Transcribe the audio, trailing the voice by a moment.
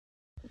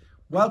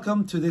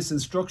Welcome to this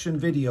instruction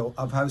video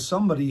of how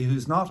somebody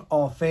who's not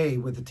au fait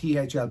with the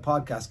THL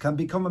podcast can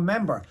become a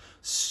member.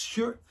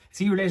 Sure. Is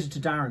he related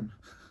to Darren?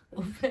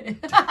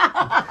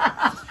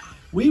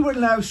 We will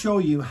now show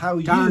you how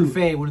Darren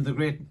Fay, one of the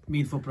great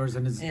Meath footballers,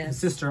 and his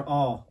sister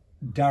Ó.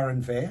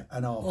 Darren Fay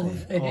and au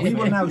fait. We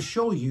will now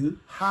show you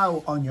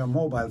how on your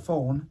mobile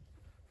phone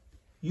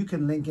you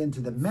can link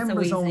into the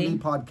members only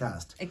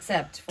podcast.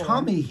 Except for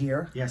Tommy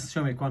here. Yes,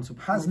 show me one.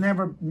 Has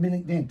never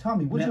linked in.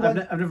 Tommy, would you I've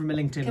like? never been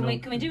linked in. Can we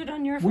do it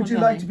on your phone? Would you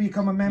like to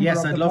become a member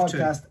of the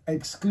podcast?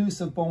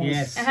 Exclusive bonus.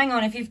 Yes. And hang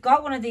on, if you've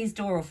got one of these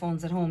Doro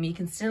phones at home, you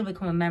can still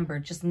become a member,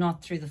 just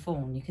not through the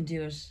phone. You can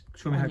do it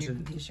on your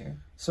computer.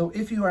 So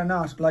if you are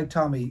not like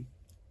Tommy,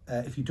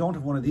 if you don't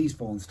have one of these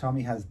phones,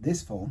 Tommy has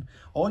this phone.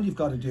 All you've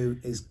got to do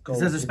is go.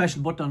 There's a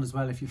special button on as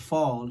well. If you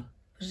fall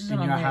in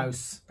your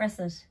house, press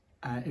it.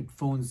 It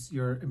phones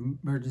your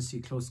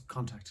emergency close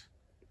contact.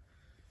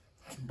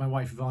 My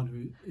wife Yvonne,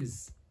 who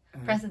is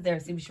press it there.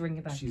 See, we should ring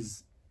it back.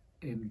 She's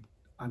in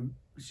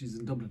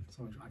Dublin,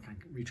 so I can't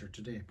reach her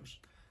today. But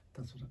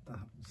that's what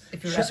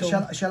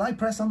happens. Shall I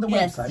press on the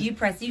website? Yes, you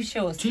press. You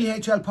show us.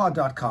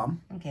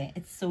 THLpod.com. Okay,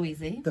 it's so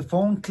easy. The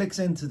phone clicks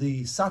into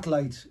the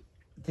satellite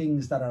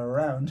things that are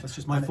around. That's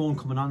just my phone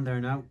coming on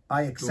there now.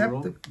 I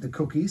accept the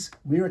cookies.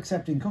 We're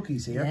accepting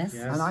cookies here. Yes.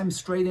 And I'm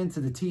straight into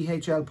the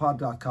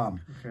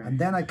THLpod.com. Okay. And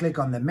then I click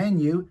on the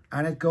menu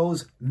and it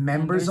goes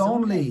members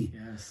only.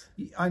 Yes.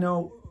 I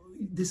know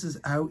this is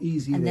how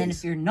easy it is. And then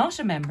if you're not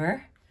a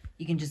member,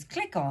 you can just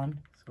click on.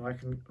 So I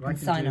can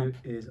sign up.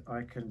 Is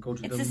I can go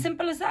to It's as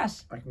simple as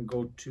that. I can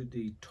go to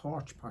the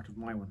torch part of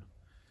my one.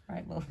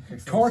 Right, well,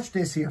 torch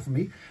this here for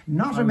me.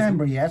 Not a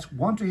member yet.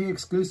 Want to hear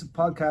exclusive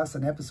podcasts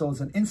and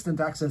episodes and instant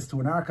access to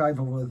an archive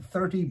of over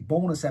 30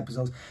 bonus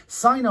episodes?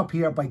 Sign up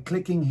here by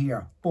clicking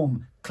here.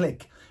 Boom,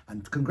 click.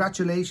 And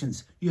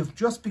congratulations, you have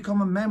just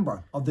become a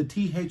member of the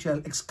THL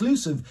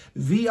exclusive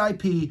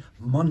VIP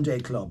Monday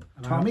Club.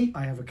 And Tommy?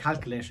 I have a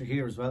calculator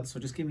here as well, so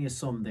just give me a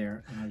sum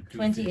there. And I'll do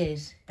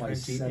 28 by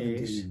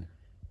 17.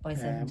 By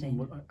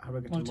 17. How do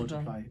I get to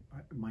multiply?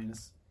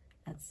 Minus.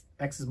 That's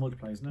X is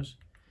multiply, isn't it?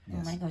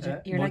 Yes. Oh my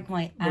God, you're like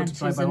my aunt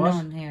who's a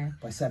nun here.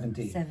 By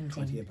 17.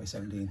 28 by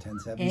 17, 10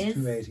 sevens,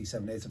 280,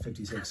 7 8s are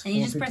 56. And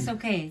you just press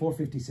OK.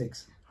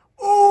 456.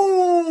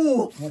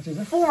 Oh! What is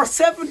it?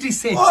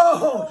 476.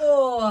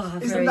 Oh!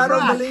 Isn't that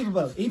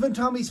unbelievable? Even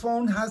Tommy's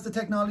phone has the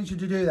technology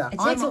to do that. It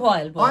takes a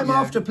while, but I'm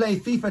off to play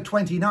FIFA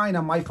 29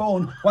 on my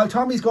phone while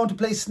Tommy's going to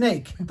play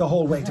Snake the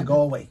whole way to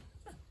Galway.